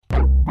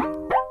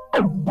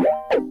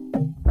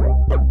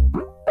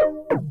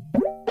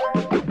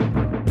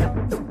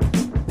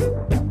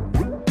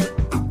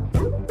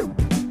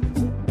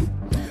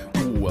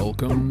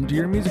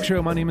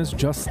Show. My name is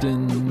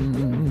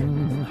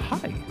Justin.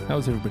 Hi.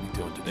 How's everybody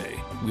doing today?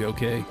 We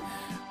okay?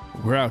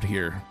 We're out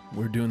here.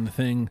 We're doing the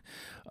thing.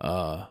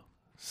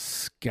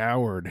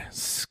 Scoured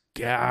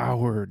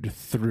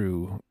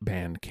through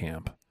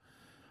Bandcamp.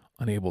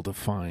 Unable to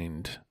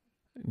find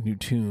new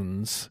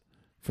tunes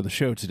for the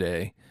show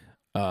today.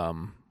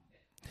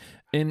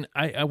 And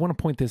I want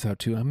to point this out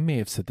too. I may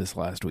have said this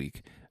last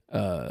week.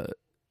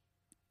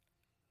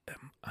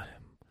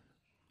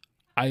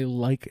 I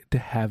like to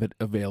have it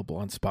available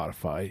on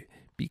Spotify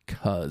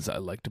because I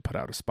like to put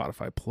out a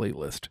Spotify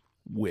playlist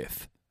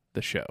with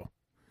the show.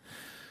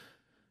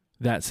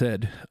 That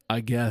said,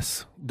 I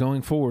guess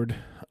going forward,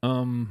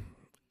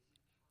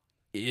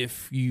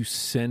 if you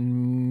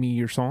send me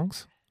your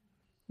songs,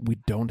 we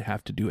don't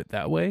have to do it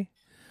that way.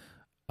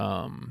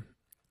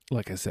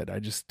 Like I said, I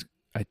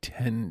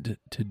tend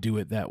to do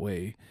it that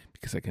way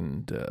because I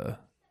can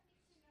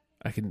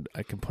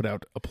put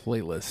out a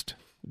playlist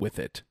with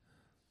it.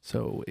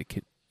 So it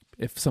could,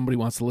 if somebody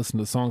wants to listen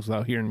to the songs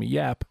without hearing me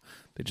yap,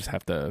 they just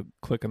have to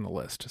click on the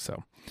list.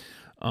 So,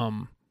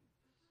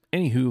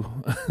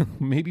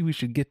 anywho, maybe we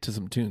should get to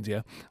some tunes.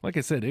 Yeah, like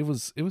I said, it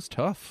was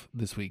tough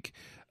this week,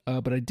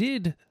 but I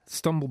did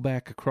stumble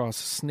back across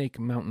Snake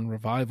Mountain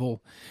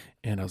Revival,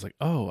 and I was like,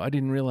 oh, I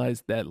didn't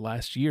realize that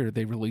last year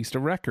they released a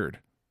record.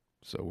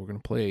 So we're gonna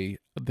play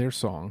their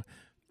song,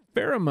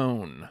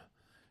 Pheromone.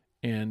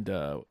 And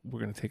we're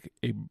going to take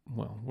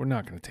we're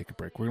not going to take a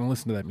break. We're going to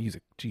listen to that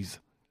music. Jeez,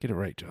 get it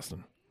right,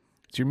 Justin.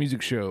 It's your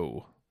music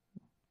show.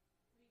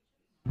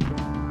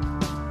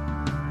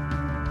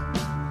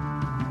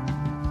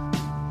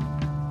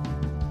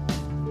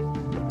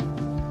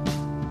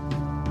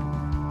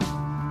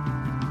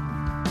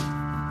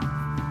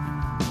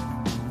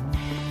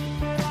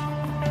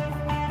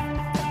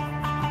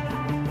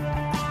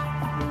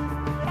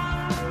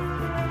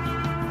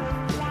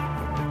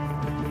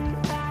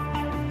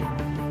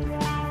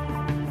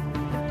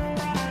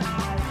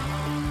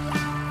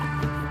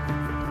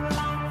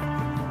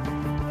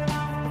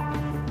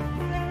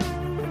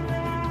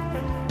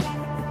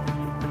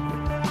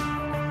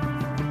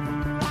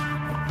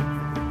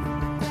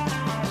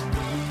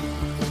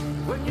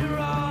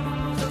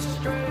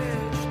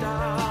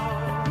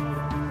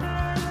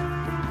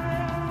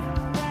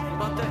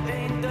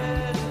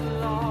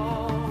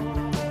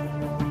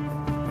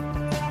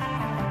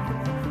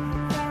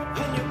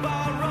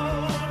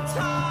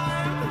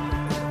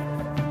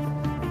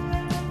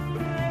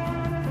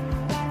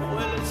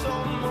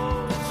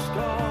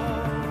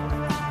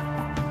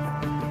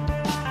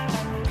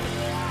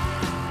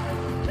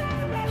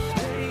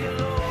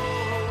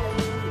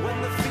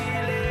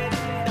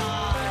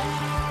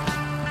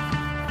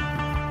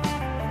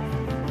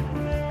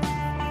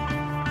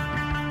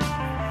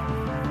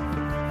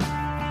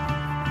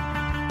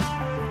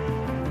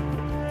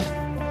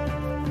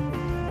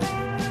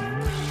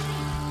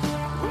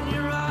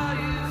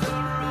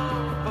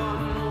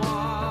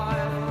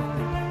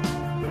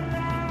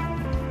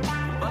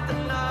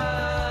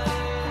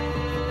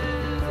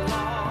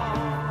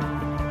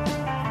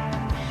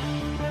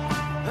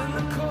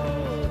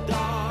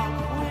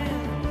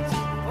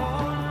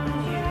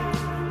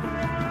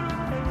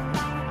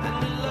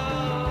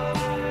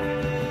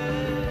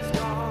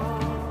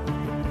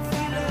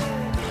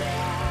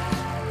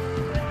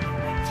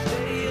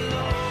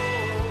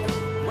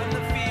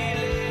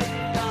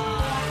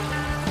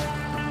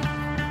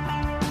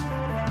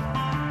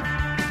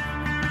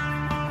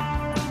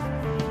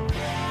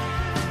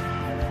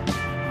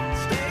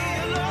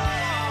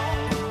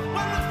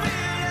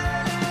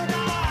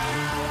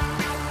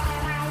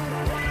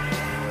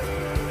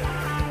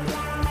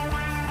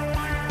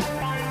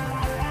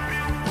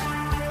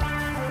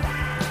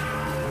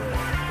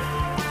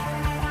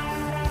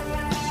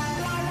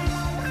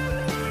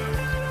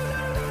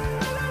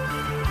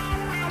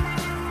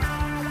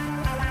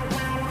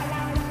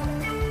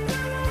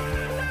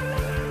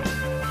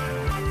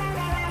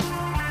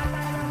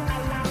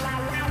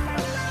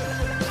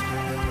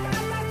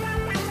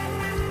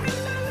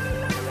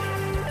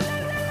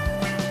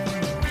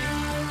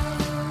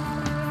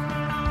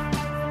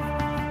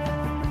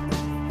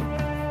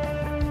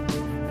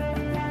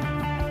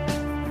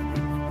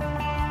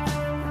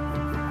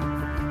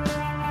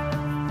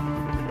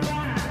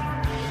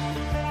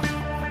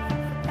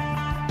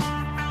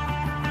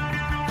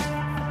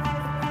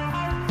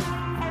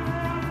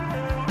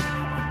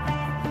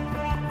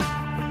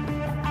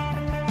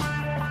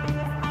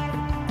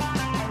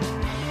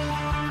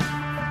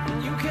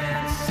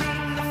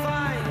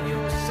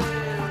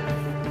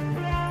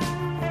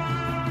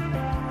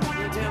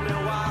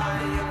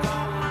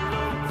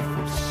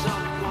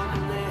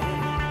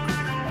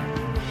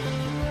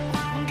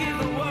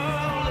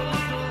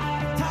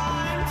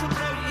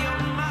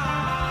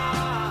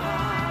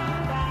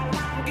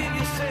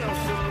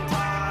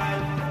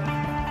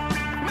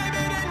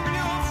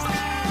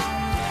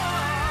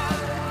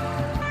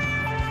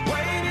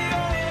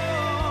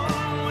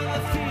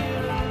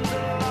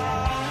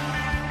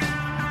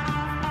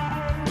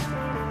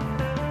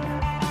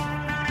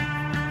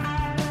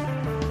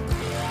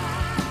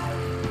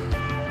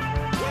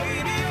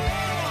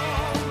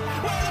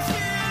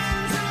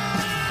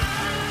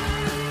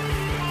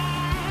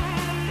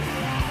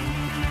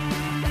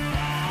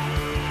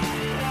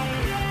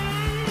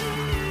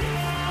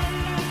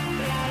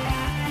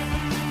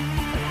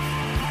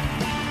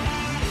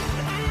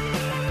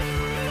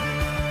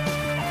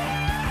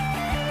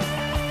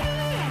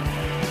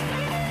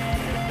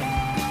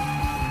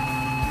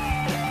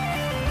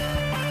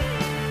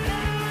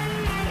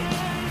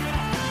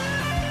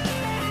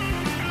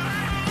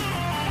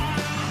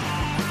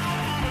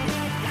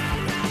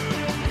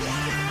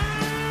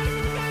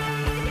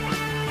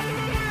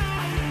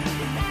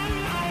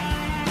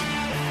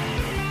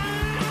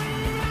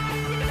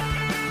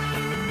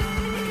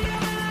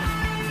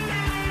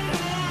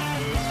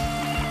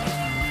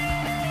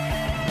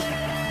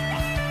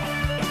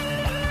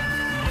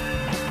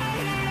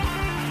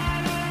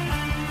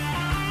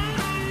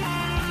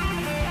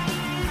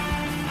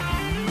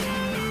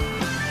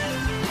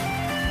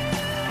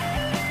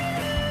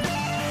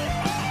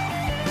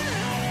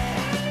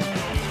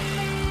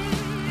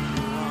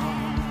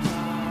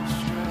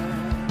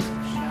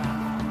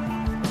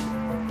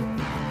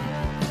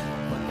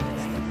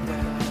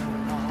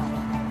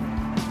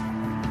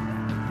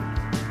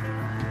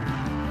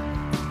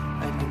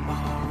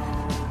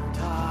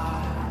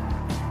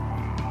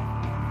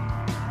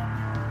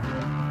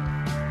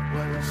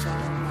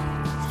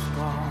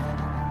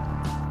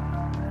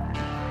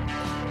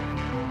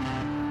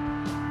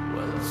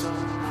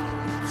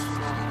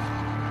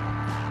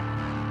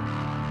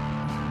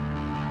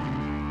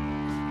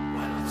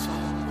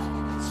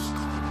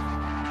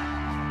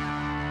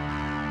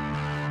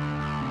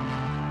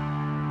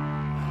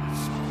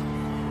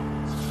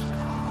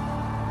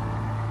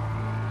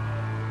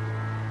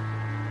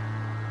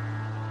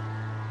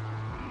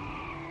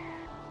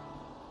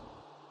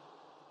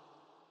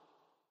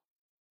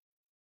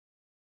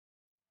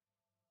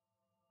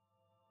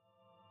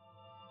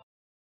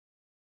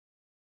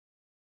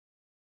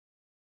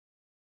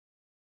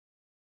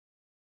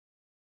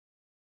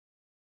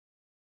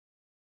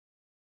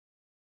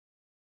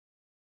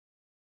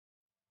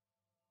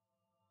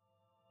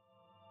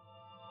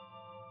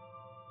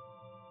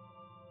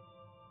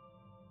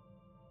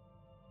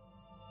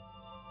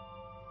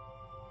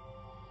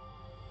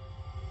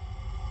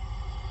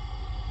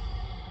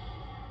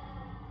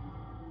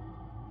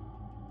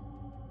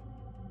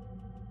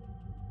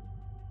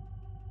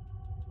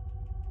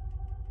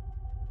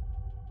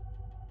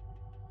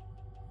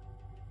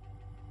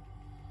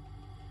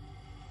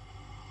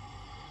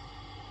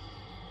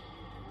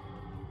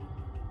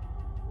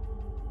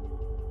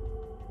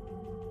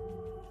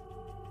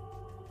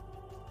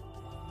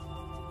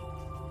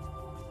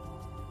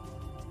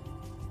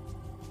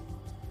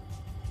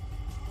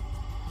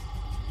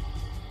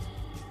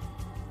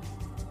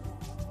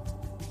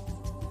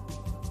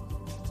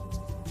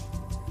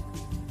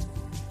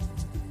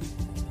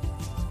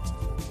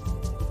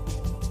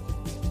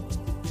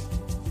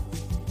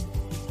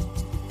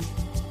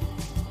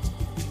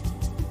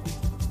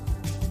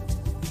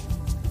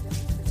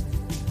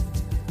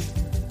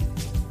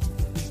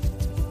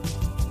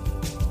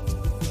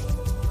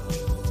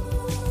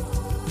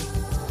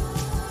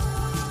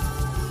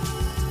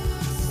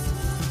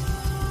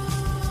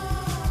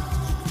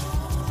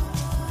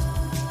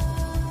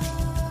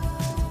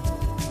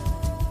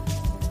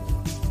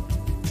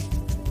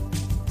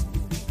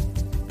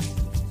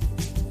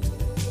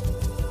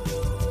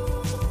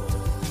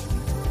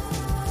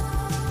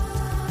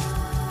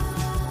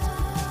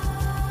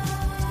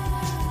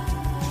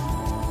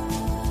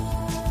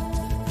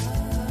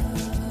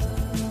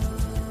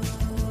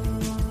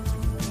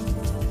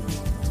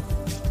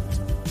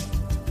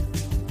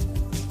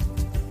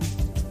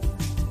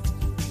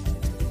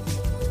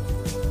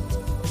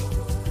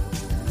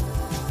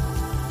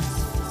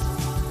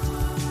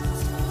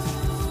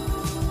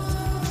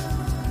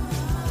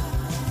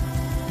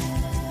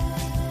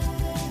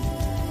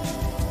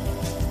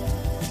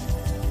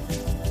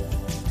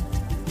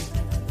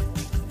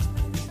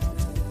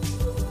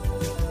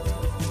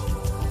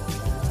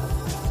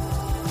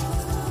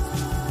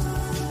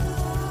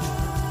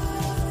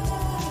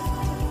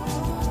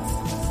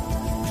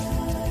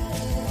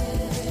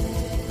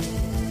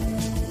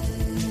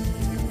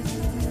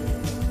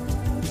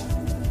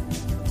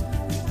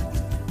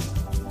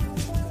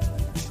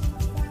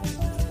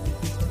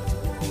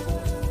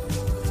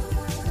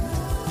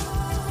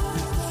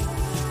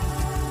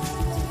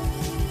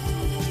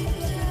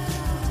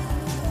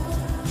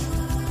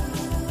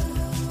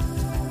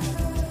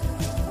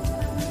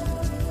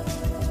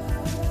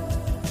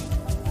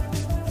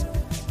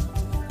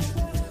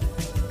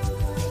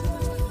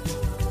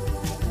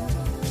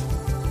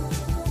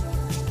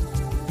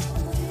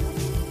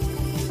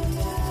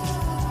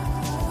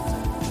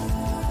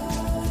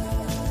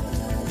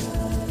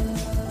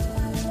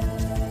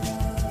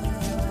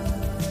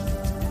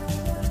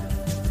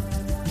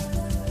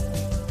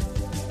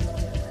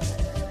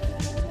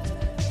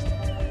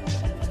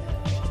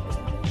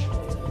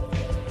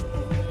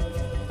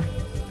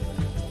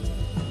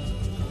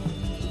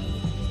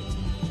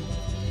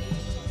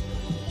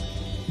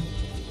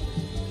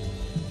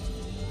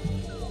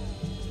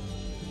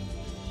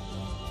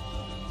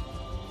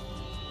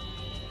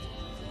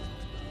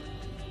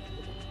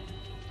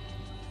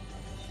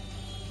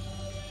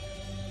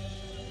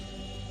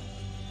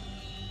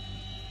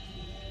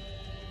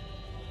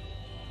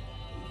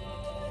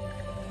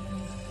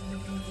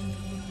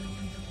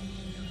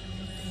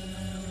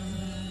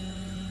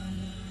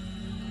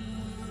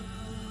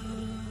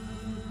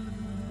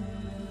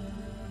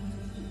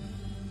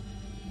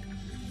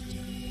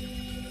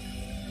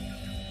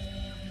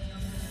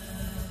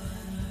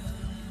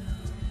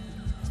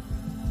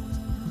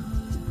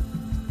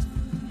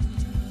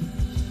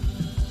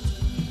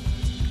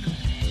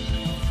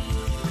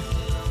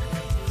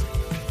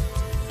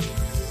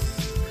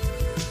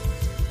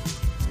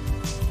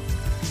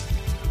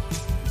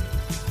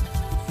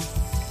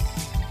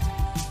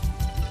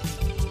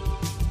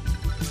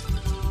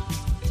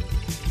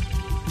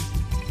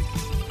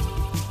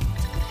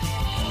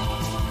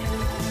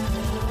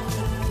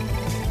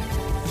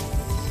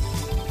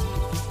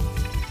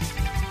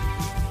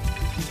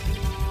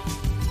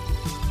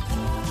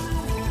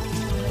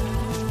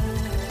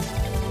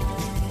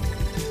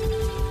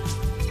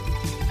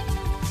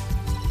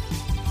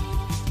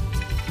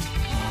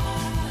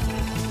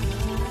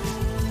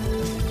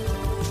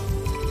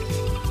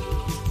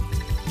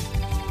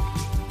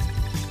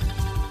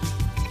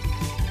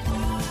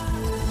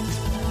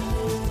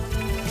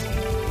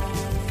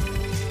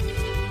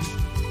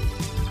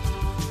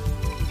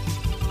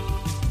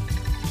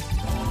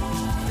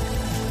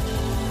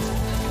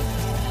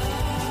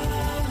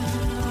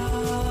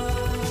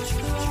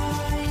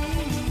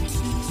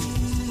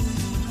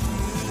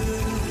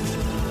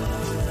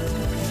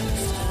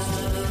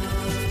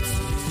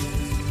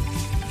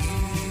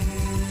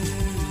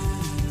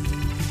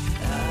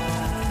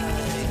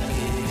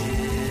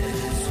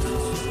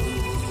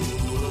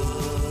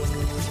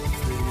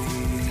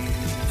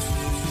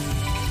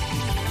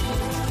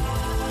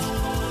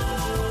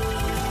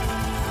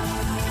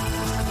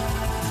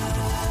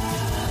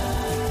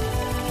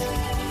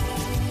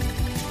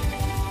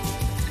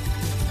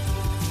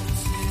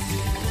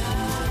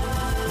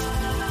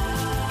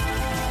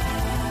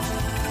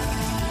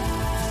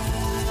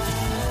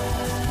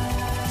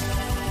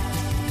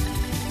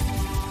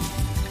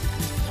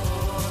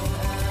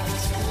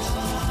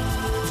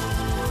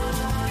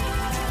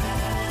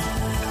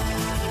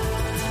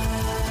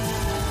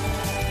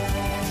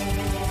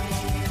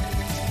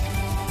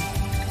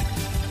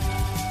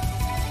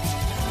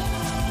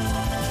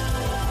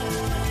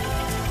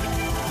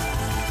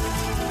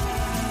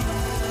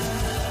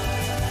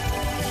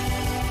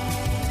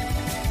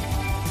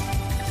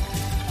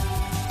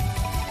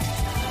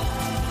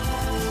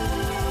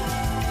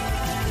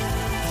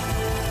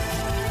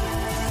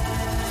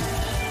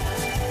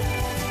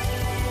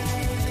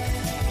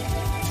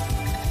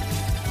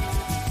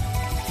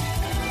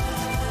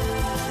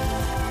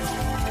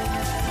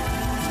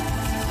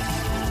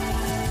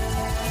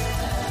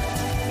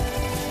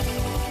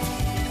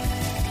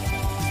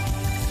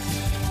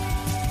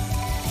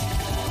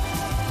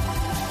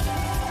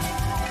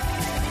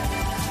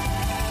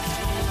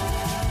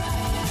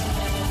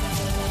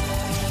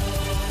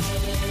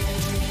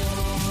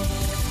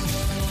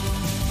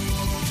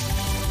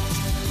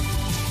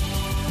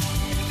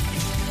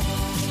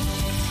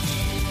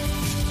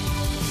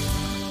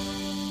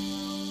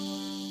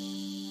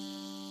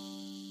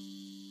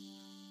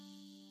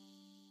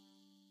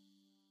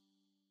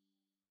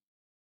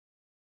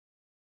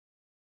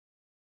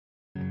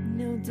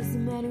 it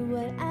doesn't matter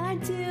what I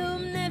do,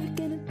 I'm never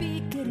gonna be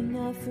good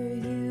enough for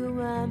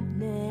you. I'm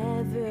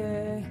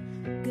never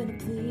gonna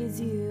please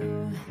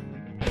you.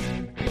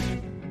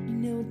 You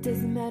know it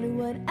doesn't matter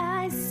what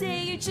I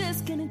say, you're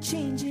just gonna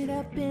change it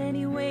up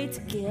anyway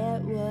to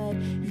get what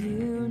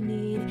you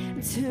need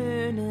and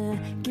turn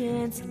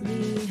against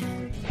me.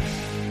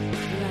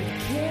 I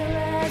care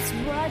less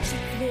what you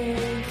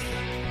think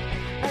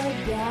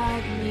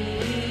about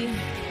me.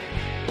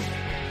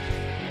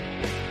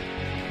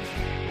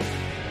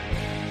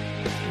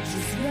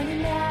 Just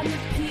running out of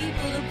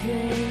people to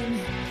blame.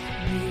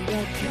 We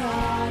got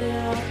caught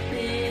up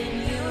in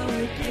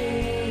your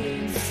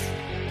games,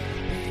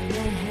 and I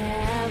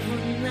have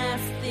one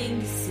last thing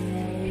to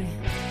say.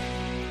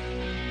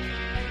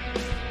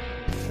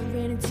 I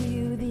ran into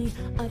you the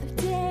other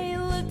day. It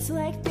looked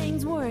like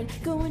things weren't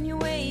going your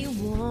way. You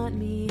want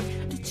me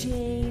to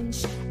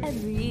change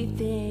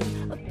everything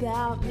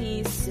about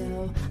me,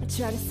 so I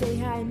try to say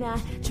hi and I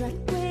try to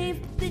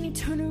wave, but then you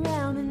turn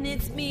around and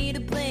it's me to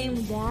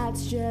blame.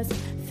 That's just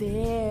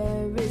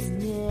fair,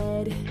 isn't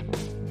it?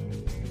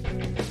 I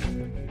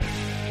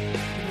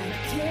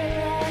care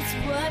less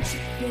what you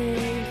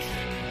think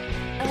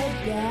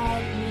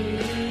about me.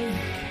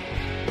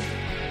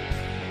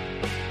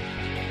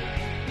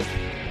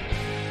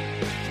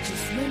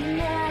 Just running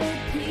out of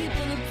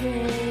people to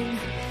blame.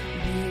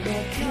 You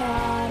got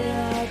caught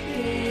up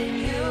in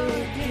your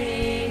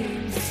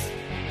games,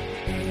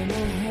 and I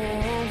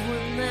have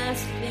one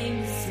last thing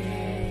to say.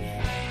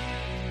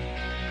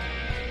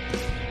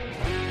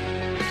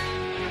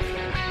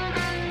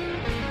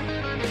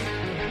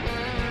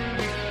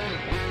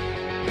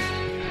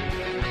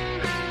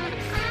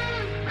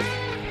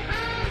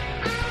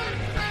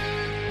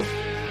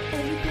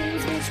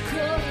 Everything's much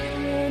colder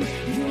when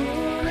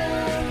you're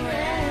around.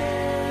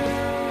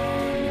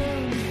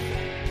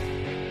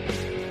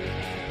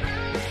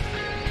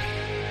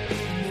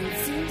 And it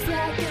seems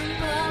like I'm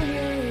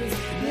always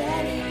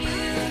letting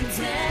you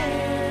down.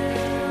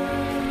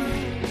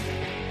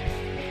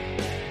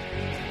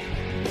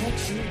 Let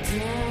you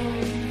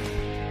down.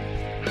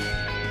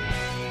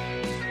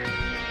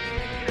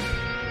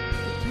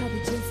 You're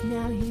probably just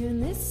now hearing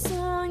this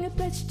song. I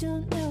bet you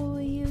don't know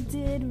what you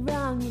did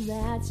wrong. Well,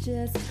 that's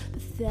just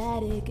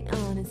pathetic,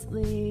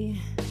 honestly.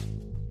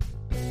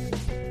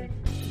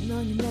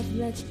 Long enough to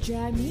let you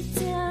drag me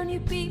down. You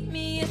beat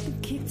me up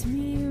and kicked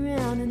me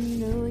around. And I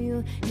know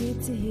you'll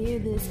hate to hear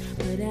this,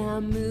 but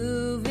I'm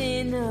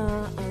moving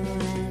on.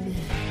 And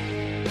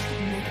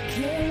I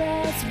care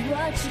less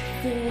what you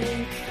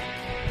think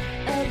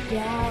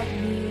about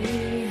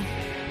me.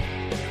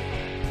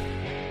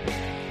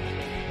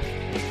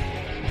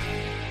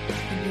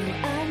 No,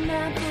 I'm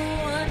not the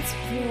one to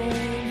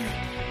blame.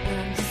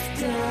 I'm just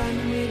done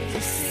with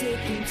your sick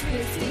and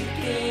twisted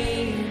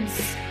games.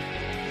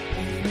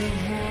 And I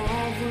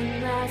have one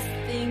last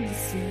thing to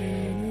say,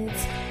 and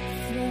it's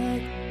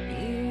fuck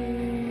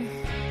you.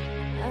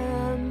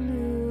 I'm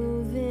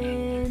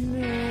moving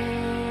on.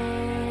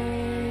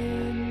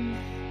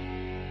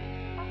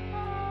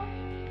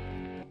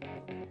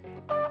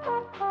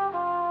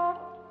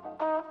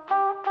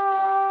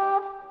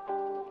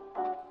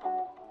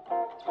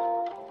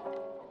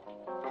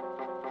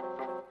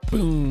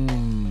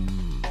 Boom.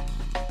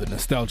 The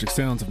nostalgic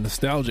sounds of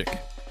Nostalgic.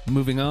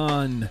 Moving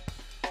on.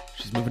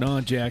 She's moving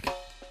on, Jack.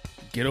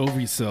 Get over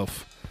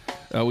yourself.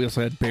 We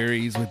also had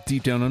Berries with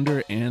Deep Down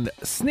Under, and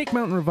Snake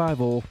Mountain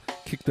Revival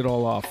kicked it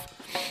all off.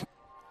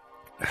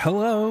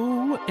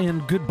 Hello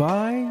and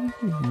goodbye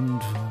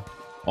and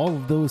all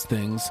of those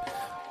things,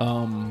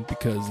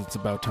 because it's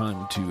about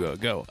time to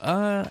go.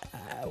 I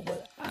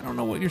don't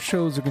know what your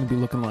shows are going to be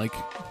looking like.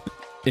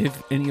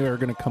 If any are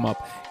going to come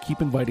up, keep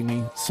inviting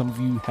me. Some of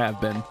you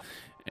have been,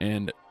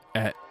 and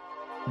at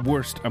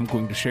worst, I'm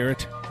going to share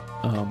it.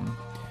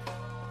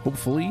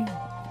 Hopefully,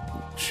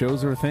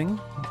 shows are a thing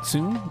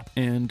soon,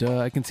 and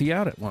I can see you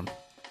out at one.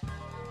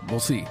 We'll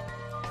see.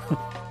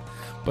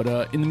 But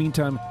in the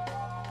meantime,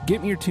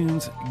 get me your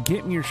tunes,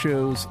 get me your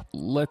shows.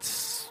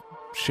 Let's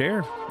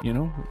share,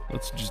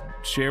 let's just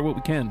share what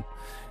we can.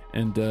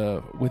 And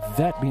with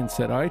that being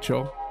said, all right,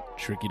 y'all,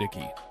 tricky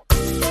dicky.